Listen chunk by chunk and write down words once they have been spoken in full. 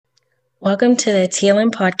Welcome to the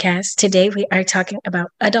TLM podcast. Today we are talking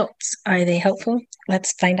about adults. Are they helpful?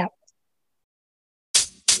 Let's find out.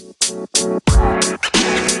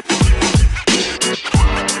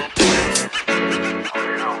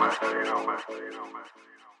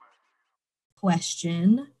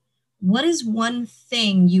 Question: what is one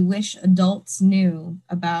thing you wish adults knew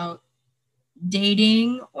about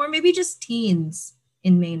dating or maybe just teens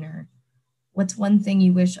in Manor? What's one thing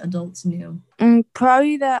you wish adults knew?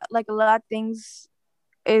 Probably that like a lot of things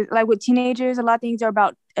is like with teenagers, a lot of things are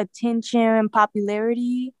about attention and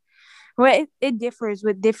popularity. Well, it differs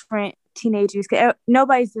with different teenagers.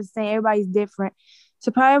 Nobody's the same. Everybody's different.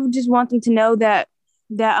 So probably I would just want them to know that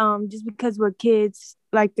just because we're kids,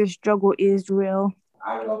 like the struggle is real.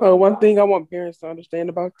 One thing I want parents to understand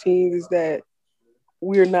about teens is that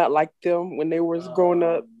we're not like them when they were growing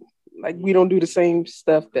up. Like we don't do the same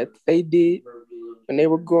stuff that they did when they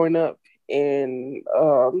were growing up. And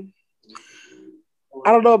I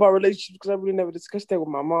don't know about relationships because I really never discussed that with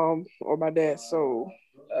my mom or my dad. So,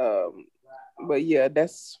 but yeah,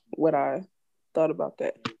 that's what I thought about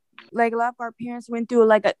that. Like a lot of our parents went through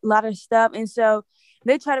like a lot of stuff, and so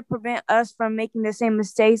they try to prevent us from making the same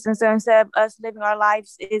mistakes. And so instead of us living our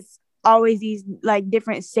lives, it's always these like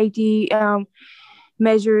different safety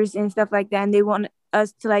measures and stuff like that. And they want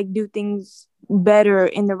us to like do things better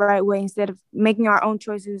in the right way instead of making our own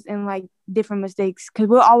choices and like different mistakes, because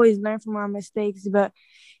we'll always learn from our mistakes, but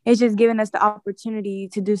it's just giving us the opportunity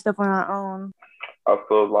to do stuff on our own. I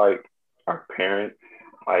feel like our parents,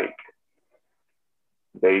 like,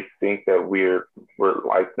 they think that we're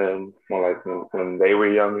like them, more like them. When they were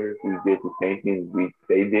younger, we did the same things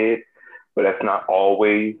they did, but that's not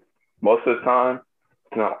always. Most of the time,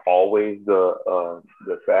 it's not always the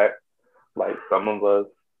fact. Like some of us,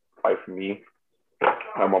 like for me,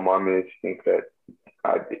 how my mom is, she thinks that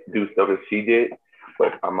I do stuff that she did,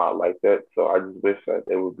 but I'm not like that. So I just wish that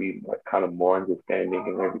they would be like kind of more understanding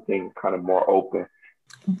and everything, kind of more open.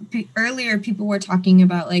 Earlier, people were talking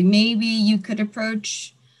about like maybe you could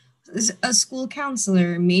approach a school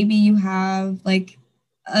counselor. Maybe you have like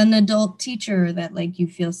an adult teacher that like you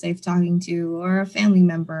feel safe talking to, or a family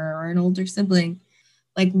member or an older sibling.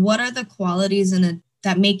 Like, what are the qualities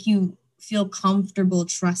that make you feel comfortable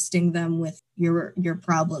trusting them with your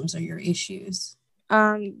problems or your issues?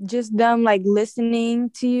 Just them like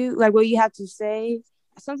listening to you, like what you have to say.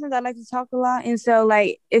 Sometimes I like to talk a lot, and so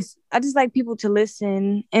like I just like people to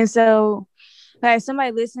listen. And so like if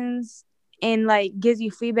somebody listens and like gives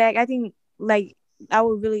you feedback, I think like I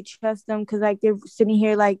would really trust them, because like they're sitting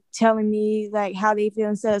here like telling me like how they feel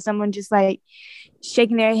instead of someone just like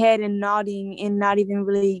shaking their head and nodding and not even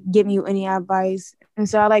really giving you any advice. And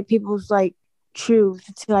so I like people's like truth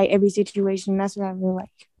to like every situation. That's what I really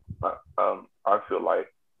like. I feel like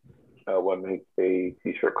what makes a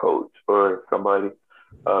teacher coach or somebody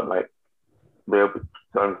like be able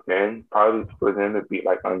to understand, probably for them to be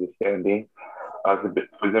like understanding,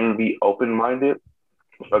 for them to be open-minded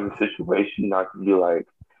of the situation, not to be like,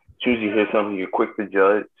 choose you hear something, you're quick to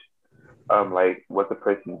judge, like what the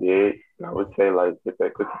person did. And I would say like if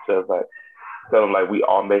they're quick to judge, like tell them like we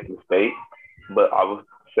all make mistakes, but I would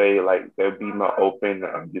say like they'll be more open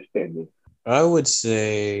and understanding. I would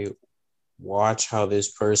say watch how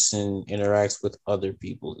this person interacts with other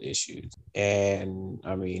people's issues. And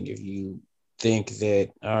I mean, if you think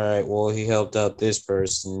that, all right, well, he helped out this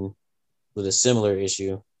person with a similar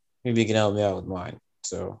issue, maybe he can help me out with mine.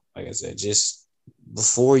 So, like I said, just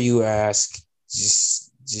before you ask,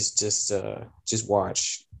 just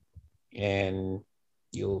watch, and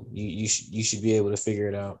you should be able to figure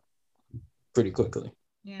it out pretty quickly.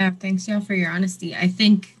 Yeah, thanks y'all for your honesty. I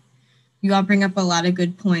think you all bring up a lot of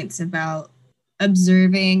good points about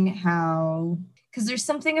observing how, because there's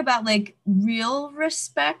something about like real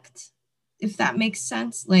respect, if that makes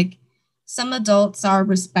sense. Like some adults are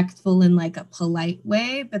respectful in like a polite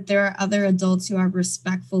way, but there are other adults who are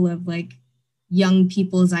respectful of like young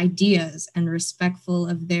people's ideas and respectful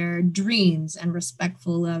of their dreams and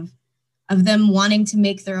respectful of them wanting to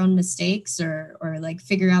make their own mistakes or like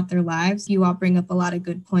figure out their lives. You all bring up a lot of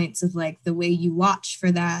good points of like the way you watch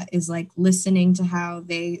for that is like listening to how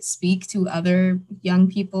they speak to other young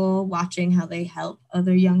people, watching how they help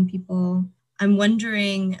other young people. I'm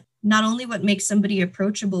wondering not only what makes somebody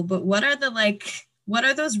approachable, but what are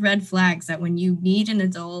those red flags that when you meet an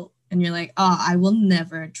adult and you're like, oh, I will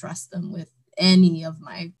never trust them with any of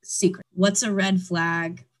my secrets. What's a red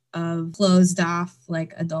flag of closed off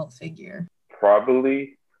like adult figure?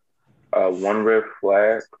 Probably one red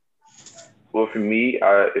flag. Well, for me,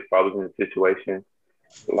 if I was in a situation,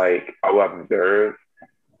 like I would observe,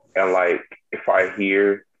 and like if I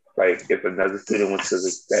hear like if another student went to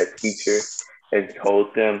that teacher and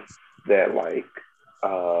told them that like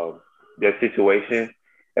uh, their situation,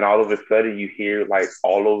 and all of a sudden you hear like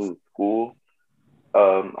all over the school,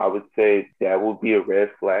 I would say that would be a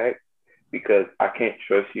red flag because I can't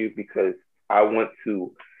trust you because I want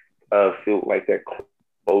to feel like that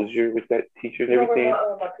closure with that teacher and everything.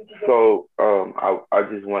 So I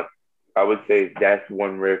just want, I would say that's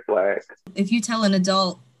one red flag. If you tell an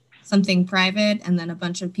adult something private and then a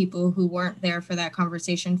bunch of people who weren't there for that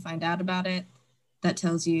conversation find out about it, that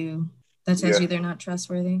tells you they're not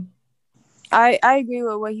trustworthy. I agree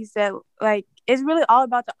with what he said. Like, it's really all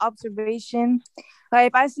about the observation. Like,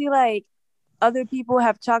 if I see like other people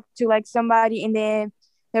have talked to like somebody and then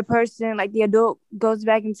the person, like the adult, goes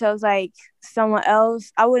back and tells like someone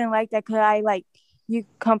else, I wouldn't like that because I like you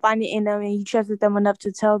confided in them and you trusted them enough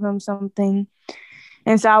to tell them something.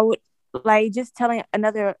 And so I would like just telling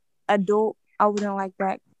another adult, I wouldn't like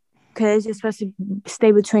that because it's just supposed to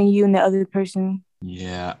stay between you and the other person.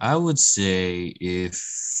 Yeah, I would say if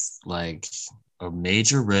like a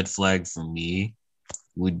major red flag for me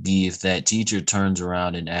would be if that teacher turns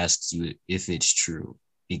around and asks you if it's true,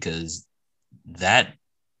 because that,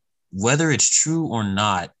 whether it's true or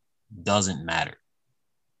not, doesn't matter.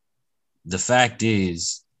 The fact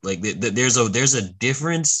is, like, there's a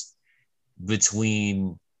difference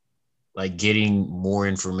between like getting more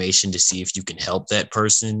information to see if you can help that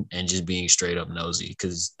person and just being straight up nosy.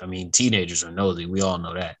 Because I mean, teenagers are nosy, we all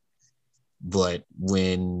know that. But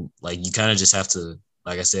when like you kind of just have to,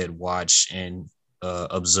 like I said, watch and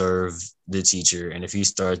observe the teacher, and if he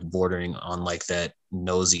starts bordering on like that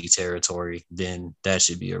nosy territory, then that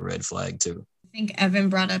should be a red flag too. I think Evan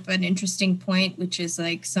brought up an interesting point, which is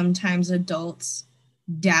like sometimes adults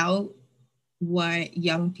doubt what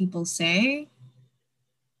young people say.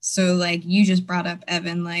 So like you just brought up,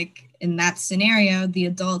 Evan, like in that scenario, the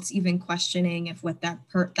adults even questioning if what that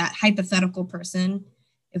hypothetical person,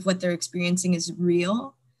 if what they're experiencing is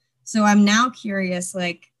real. So I'm now curious,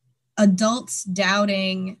 like adults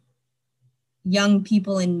doubting young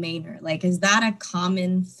people in Manor, like is that a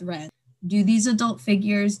common thread? Do these adult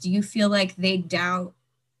figures, do you feel like they doubt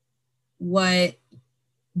what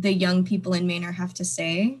the young people in Manor have to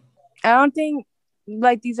say? I don't think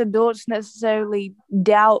like these adults necessarily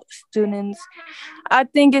doubt students. I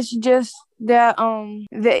think it's just that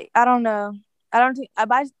I don't know. I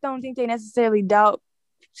just don't think they necessarily doubt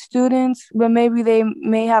students, but maybe they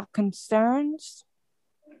may have concerns.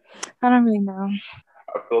 I don't really know.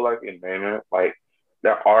 I feel like in Manor, like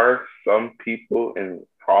there are some people and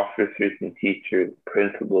officers and teachers,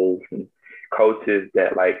 principals and coaches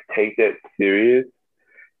that like take that serious,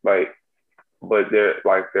 like, but they're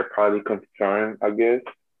probably concerned, I guess.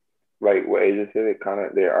 Like what Asia said,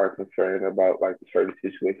 they are concerned about like the certain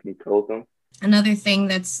situation you told them. Another thing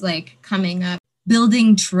that's like coming up,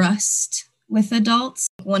 building trust with adults.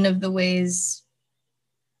 One of the ways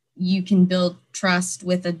you can build trust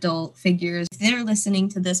with adult figures, if they're listening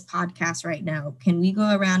to this podcast right now, can we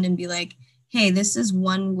go around and be like, hey, this is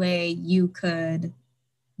one way you could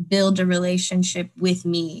build a relationship with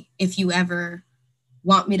me if you ever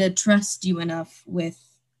want me to trust you enough with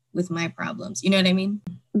my problems. You know what I mean?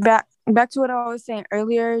 Back to what I was saying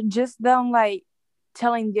earlier, just them like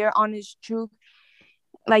telling their honest truth,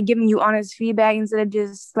 like giving you honest feedback instead of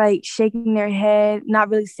just like shaking their head, not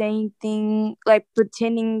really saying anything, like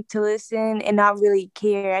pretending to listen and not really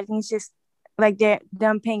care. I think it's just like they're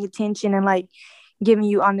them paying attention and like giving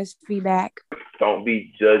you honest feedback. Don't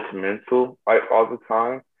be judgmental like all the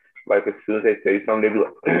time. Like as soon as they say something, they be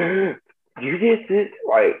like, "You did this,"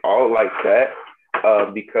 like all like that,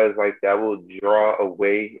 because like that will draw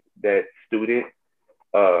away that student,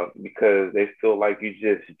 because they feel like you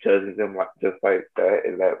just judging them like just like that,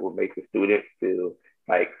 and that will make the student feel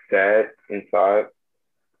like sad inside.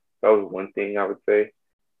 That was one thing I would say.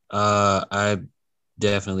 I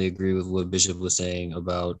definitely agree with what Bishop was saying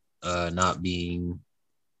about not being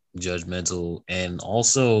judgmental, and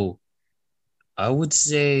also I would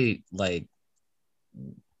say like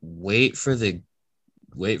wait for the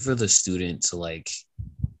student to like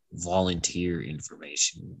volunteer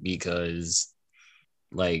information, because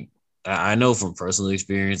like I know from personal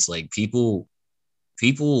experience, like people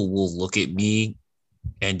will look at me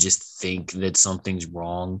and just think that something's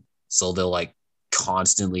wrong, so they'll like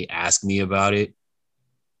constantly ask me about it,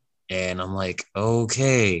 and I'm like,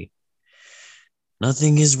 okay,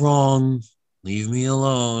 nothing is wrong, leave me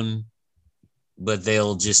alone. But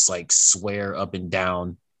they'll just like swear up and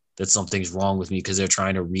down that something's wrong with me because they're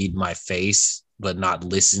trying to read my face but not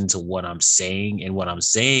listen to what I'm saying. And what I'm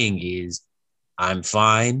saying is I'm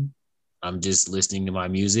fine. I'm just listening to my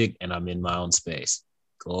music and I'm in my own space.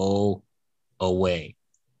 go away.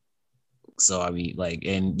 So I mean, like,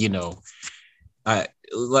 and you know, I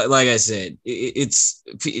like I said, it's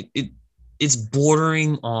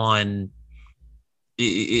bordering on.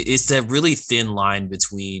 It's that really thin line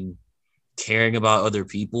between caring about other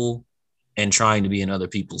people and trying to be in other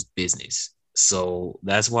people's business. So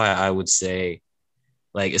that's why I would say,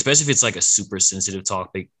 like, especially if it's like a super sensitive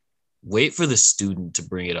topic, wait for the student to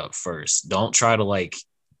bring it up first. Don't try to like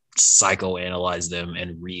psychoanalyze them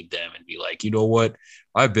and read them and be like, you know what?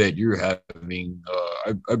 I bet you're having,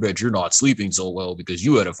 I bet you're not sleeping so well because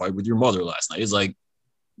you had a fight with your mother last night. It's like,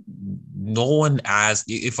 no one asked.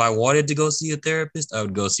 If I wanted to go see a therapist, I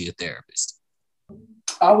would go see a therapist.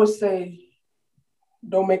 I would say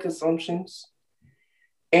don't make assumptions,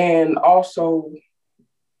 and also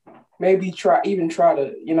maybe try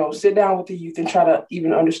to sit down with the youth and try to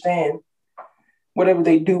even understand whatever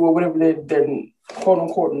they do or whatever their quote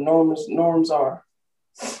unquote norms are.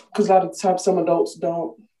 Because a lot of the time some adults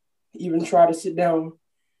don't even try to sit down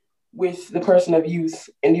with the person of youth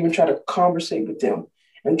and even try to conversate with them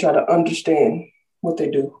and try to understand what they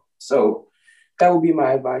do. So that would be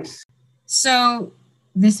my advice. So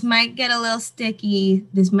this might get a little sticky.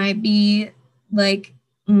 This might be like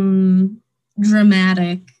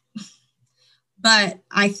dramatic, but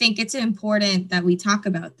I think it's important that we talk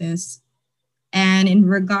about this. And in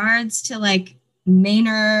regards to like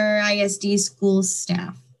Manor ISD school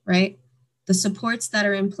staff, right? The supports that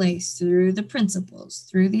are in place through the principals,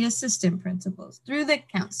 through the assistant principals, through the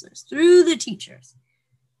counselors, through the teachers.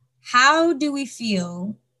 How do we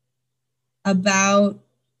feel about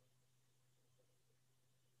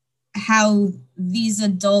how these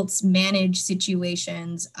adults manage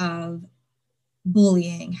situations of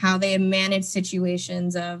bullying, how they manage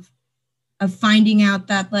situations of finding out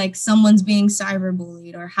that like someone's being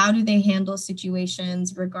cyberbullied, or how do they handle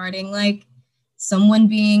situations regarding like someone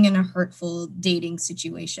being in a hurtful dating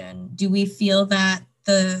situation? Do we feel that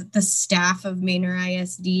the staff of Manor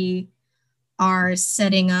ISD are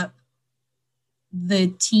setting up the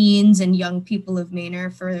teens and young people of Manor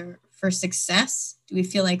for success? Do we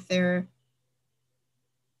feel like they're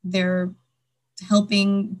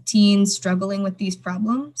helping teens struggling with these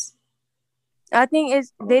problems? I think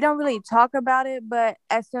they don't really talk about it, but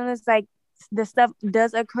as soon as like the stuff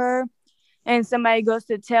does occur and somebody goes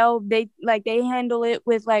to tell, they handle it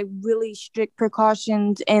with like really strict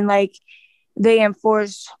precautions, and like they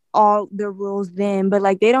enforce all the rules then, but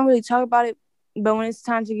like they don't really talk about it. But when it's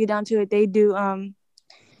time to get down to it, they do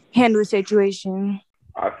handle the situation.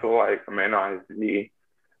 I feel like Amanda ISD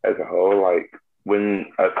as a whole, like when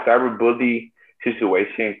a cyberbully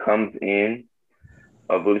situation comes in,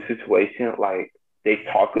 a bully situation, like they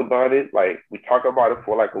talk about it. Like we talk about it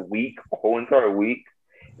for like a week, a whole entire week,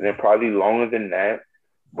 and then probably longer than that.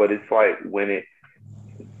 But it's like when it's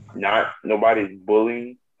not nobody's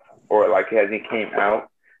bullying or like it hasn't came out,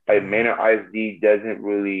 like Manor ISD doesn't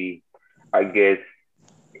really, I guess,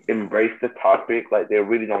 embrace the topic. Like they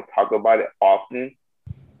really don't talk about it often.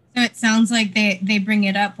 So it sounds like they bring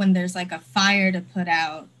it up when there's like a fire to put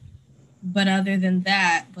out. But other than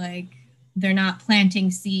that, like they're not planting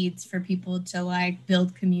seeds for people to like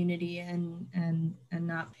build community and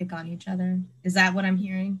not pick on each other. Is that what I'm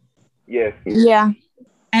hearing? Yes. Yeah.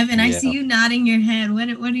 Evan, I see you nodding your head.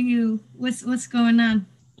 What's going on?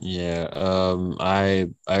 Yeah, I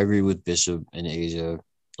agree with Bishop and Asia.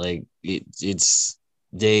 Like it's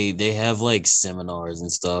they have like seminars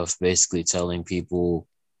and stuff basically telling people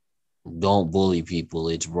don't bully people,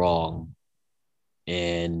 it's wrong.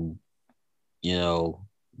 And you know,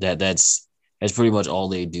 that's pretty much all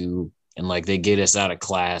they do. And like they get us out of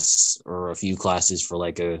class or a few classes for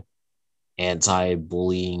like a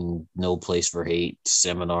anti-bullying, no place for hate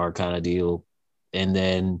seminar kind of deal. And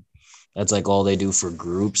then that's like all they do for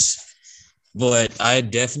groups. But I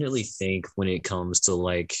definitely think when it comes to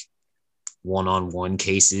like one-on-one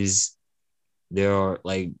cases, there are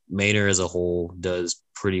like Manor as a whole does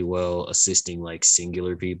pretty well assisting like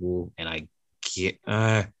singular people. And I get,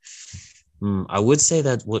 I would say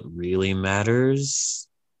that's what really matters,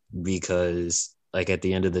 because like at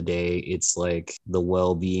the end of the day, it's like the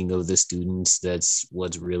well-being of the students. That's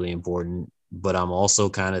what's really important. But I'm also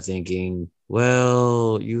kind of thinking,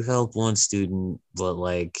 well, you help one student, but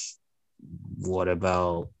like, what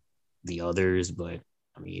about the others? But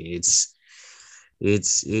I mean, it's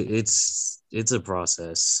a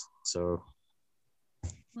process. So,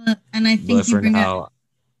 Well, and I think but you for bring now, up.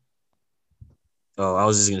 I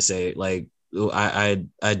was just gonna say, like,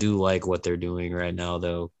 I do like what they're doing right now,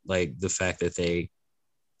 though. Like the fact that they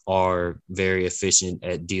are very efficient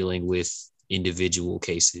at dealing with individual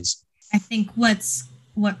cases. I think what's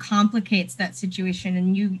what complicates that situation,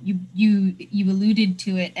 and you alluded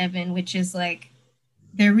to it, Evan, which is like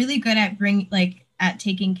they're really good at at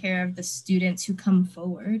taking care of the students who come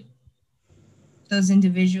forward, those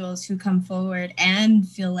individuals who come forward and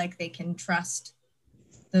feel like they can trust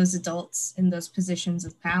those adults in those positions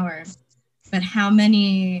of power. But how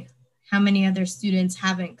many other students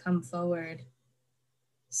haven't come forward?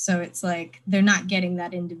 So it's like they're not getting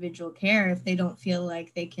that individual care if they don't feel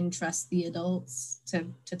like they can trust the adults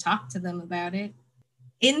to talk to them about it.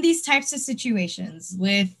 In these types of situations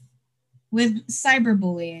with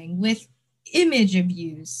cyberbullying, with image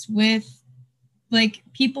abuse, with like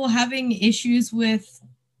people having issues with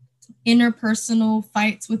interpersonal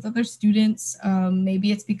fights with other students,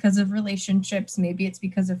 maybe it's because of relationships, maybe it's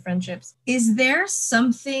because of friendships. Is there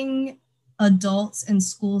something adults and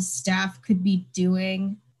school staff could be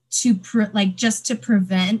doing to just to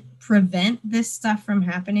prevent this stuff from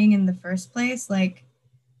happening in the first place? Like,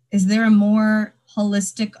 is there a more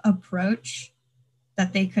holistic approach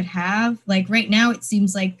that they could have? Like right now, it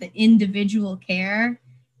seems like the individual care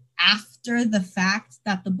after the fact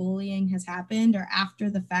that the bullying has happened or after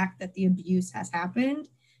the fact that the abuse has happened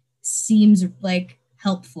seems like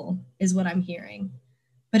helpful, is what I'm hearing.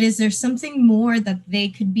 But is there something more that they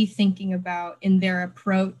could be thinking about in their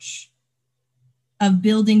approach of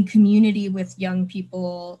building community with young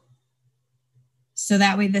people so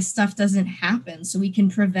that way this stuff doesn't happen, so we can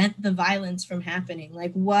prevent the violence from happening?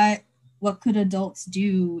 Like what could adults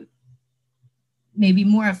do maybe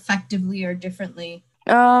more effectively or differently?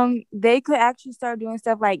 They could actually start doing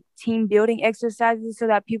stuff like team building exercises so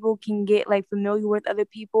that people can get like familiar with other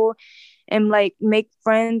people and like make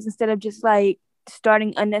friends instead of just like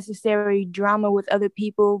starting unnecessary drama with other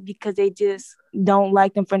people because they just don't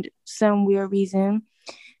like them for some weird reason.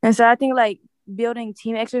 And so I think like building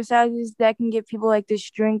team exercises that can give people like the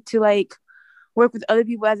strength to like work with other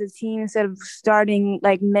people as a team instead of starting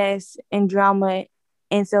like mess and drama.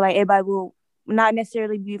 And so like everybody will not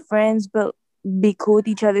necessarily be friends, but be cool with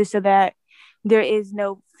each other so that there is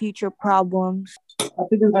no future problems. I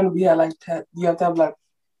think it's gonna be like that. You have to have like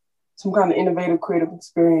some kind of innovative, creative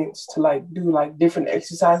experience to like do like different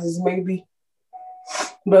exercises, maybe.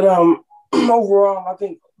 But overall, I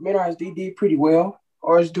think MNRSD did pretty well,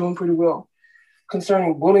 or is doing pretty well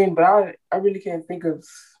concerning bullying. But I really can't think of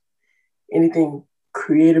anything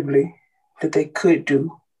creatively that they could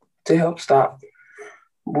do to help stop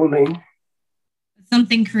bullying.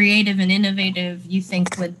 Something creative and innovative you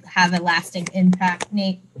think would have a lasting impact,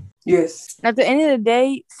 Nate? Yes. At the end of the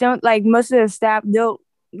day, some like most of the staff, they'll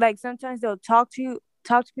like sometimes they'll talk to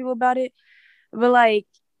people about it, but like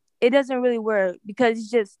it doesn't really work because it's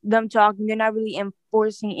just them talking. They're not really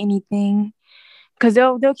enforcing anything because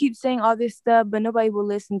they'll keep saying all this stuff, but nobody will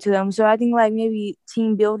listen to them. So I think like maybe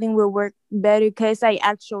team building will work better because it's like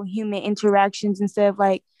actual human interactions instead of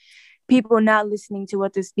like people not listening to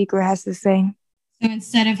what the speaker has to say. So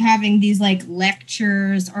instead of having these like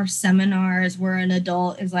lectures or seminars where an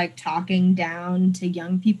adult is like talking down to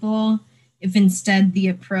young people, if instead the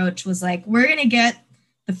approach was like, we're going to get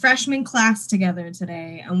the freshman class together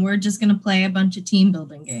today and we're just going to play a bunch of team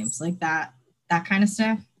building games, like that kind of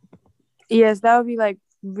stuff. Yes, that would be like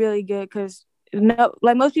really good because no,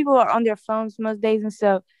 like most people are on their phones most days and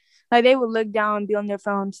stuff. Like they would look down and be on their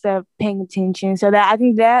phone instead of paying attention. So that I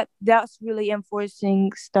think that's really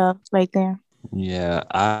enforcing stuff right there. Yeah,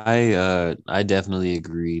 I definitely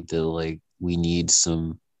agree that like we need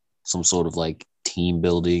some sort of like team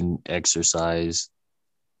building exercise,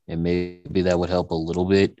 and maybe that would help a little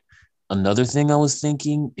bit. Another thing I was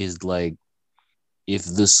thinking is like if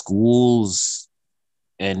the schools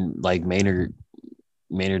and like Maynard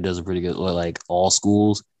does a pretty good, or like all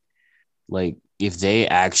schools, like if they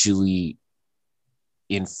actually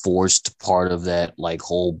enforced part of that like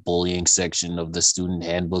whole bullying section of the student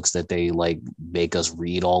handbooks that they like make us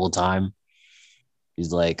read all the time.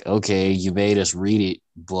 He's like, okay, you made us read it,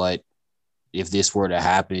 but if this were to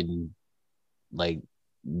happen, like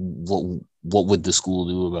what would the school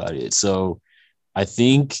do about it? So I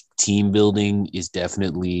think team building is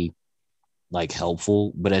definitely like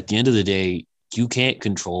helpful, but at the end of the day, you can't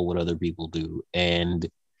control what other people do. And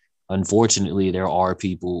unfortunately, there are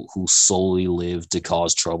people who solely live to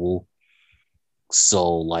cause trouble.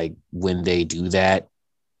 So, like, when they do that,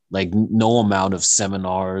 like, no amount of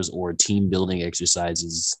seminars or team building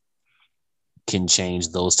exercises can change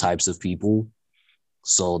those types of people.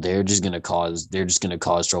 So they're just gonna cause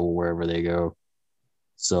trouble wherever they go.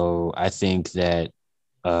 So I think that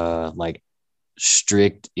like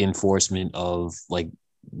strict enforcement of like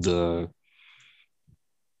the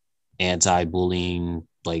anti-bullying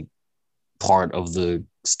like part of the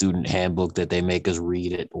student handbook that they make us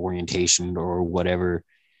read at orientation or whatever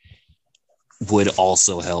would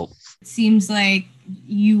also help. It seems like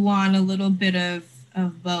you want a little bit of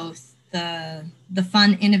both the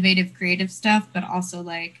fun, innovative, creative stuff, but also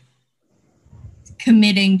like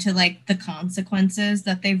committing to like the consequences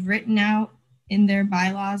that they've written out in their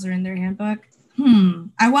bylaws or in their handbook.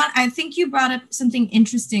 I think you brought up something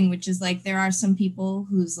interesting, which is like there are some people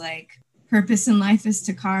whose like purpose in life is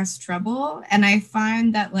to cause trouble, and I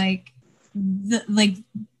find that like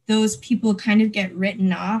those people kind of get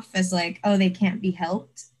written off as like, oh, they can't be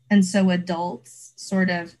helped, and so adults sort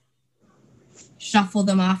of shuffle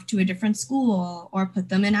them off to a different school or put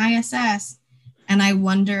them in ISS. And I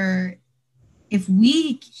wonder if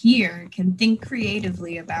we here can think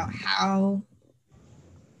creatively about how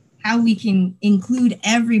we can include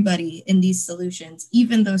everybody in these solutions,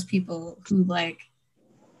 even those people who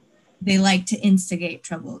they like to instigate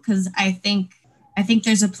trouble. Because I think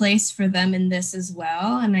there's a place for them in this as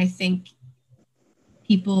well. And I think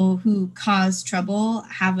people who cause trouble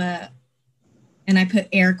have and I put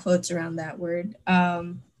air quotes around that word,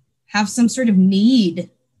 have some sort of need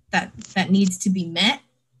that needs to be met.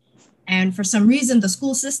 And for some reason, the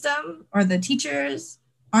school system or the teachers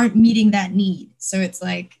aren't meeting that need. So it's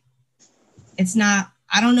like, it's not,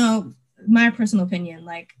 I don't know, my personal opinion,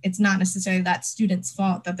 like it's not necessarily that student's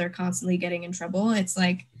fault that they're constantly getting in trouble. It's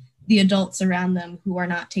like the adults around them who are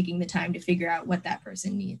not taking the time to figure out what that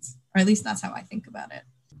person needs. Or at least that's how I think about it.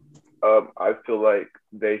 I feel like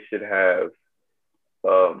they should have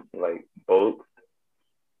like both.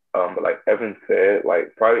 But like Evan said,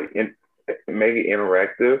 like probably make it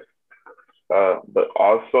interactive. But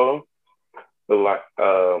also, like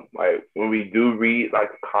when we do read like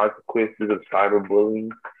consequences of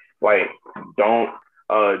cyberbullying, like don't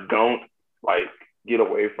like get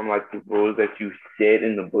away from like the rules that you said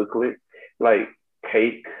in the booklet. Like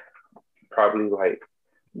probably like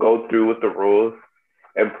go through with the rules,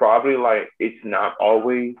 and probably like it's not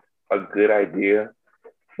always a good idea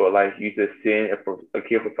for like you to send a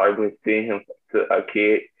kid for cyberbullying, send him to a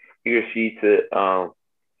kid, he or she to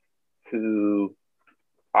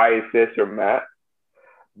ISS or MAP,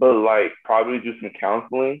 but like probably do some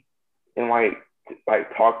counseling and like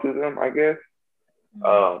talk to them, I guess.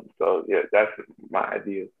 So yeah, that's my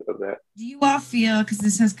idea of that. Do you all feel, because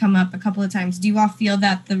this has come up a couple of times, do you all feel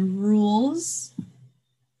that the rules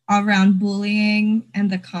around bullying and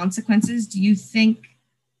the consequences, do you think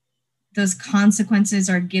those consequences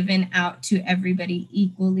are given out to everybody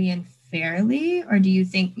equally and fairly? Or do you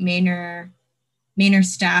think Manor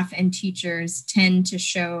staff and teachers tend to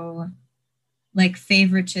show like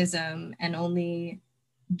favoritism and only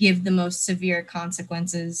give the most severe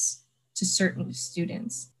consequences to certain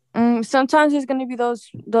students? Sometimes it's going to be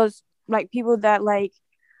those like people that like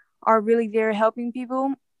are really there helping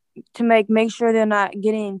people to make sure they're not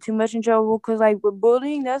getting too much in trouble. Because like with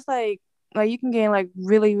bullying, that's like you can get in like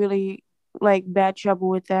really, really like bad trouble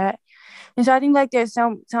with that. And so I think like there's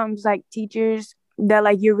sometimes like teachers that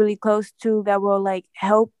like you're really close to that will like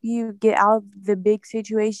help you get out of the big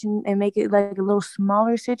situation and make it like a little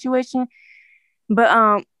smaller situation.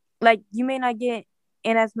 But like you may not get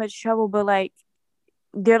in as much trouble, but like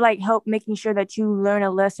they're like help making sure that you learn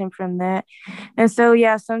a lesson from that. And so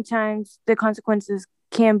yeah, sometimes the consequences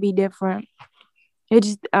can be different. It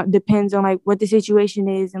just depends on like what the situation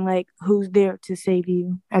is and like who's there to save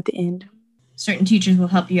you at the end. Certain teachers will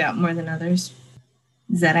help you out more than others.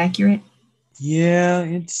 Is that accurate? Yeah,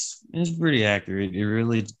 it's pretty accurate. It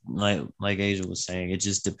really, like Asia was saying, it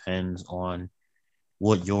just depends on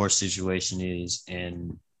what your situation is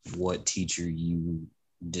and what teacher you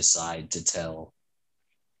decide to tell.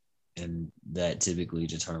 And that typically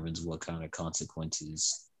determines what kind of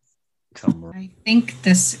consequences come around. I think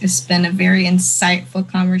this has been a very insightful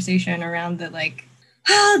conversation around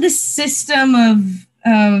the system of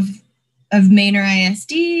Manor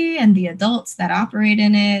ISD and the adults that operate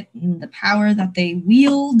in it and the power that they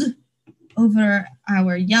wield over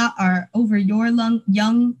your young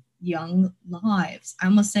lives. I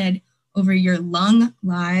almost said over your lung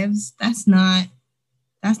lives. That's not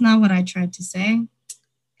what I tried to say.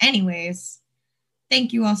 Anyways,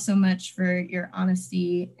 thank you all so much for your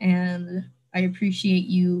honesty, and I appreciate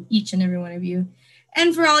you, each and every one of you.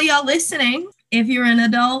 And for all y'all listening, if you're an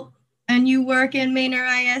adult and you work in Manor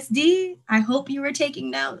ISD, I hope you were taking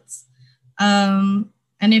notes. And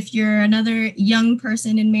if you're another young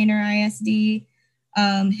person in Manor ISD,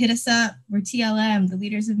 hit us up. We're TLM, the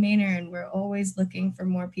Leaders of Manor, and we're always looking for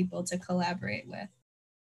more people to collaborate with.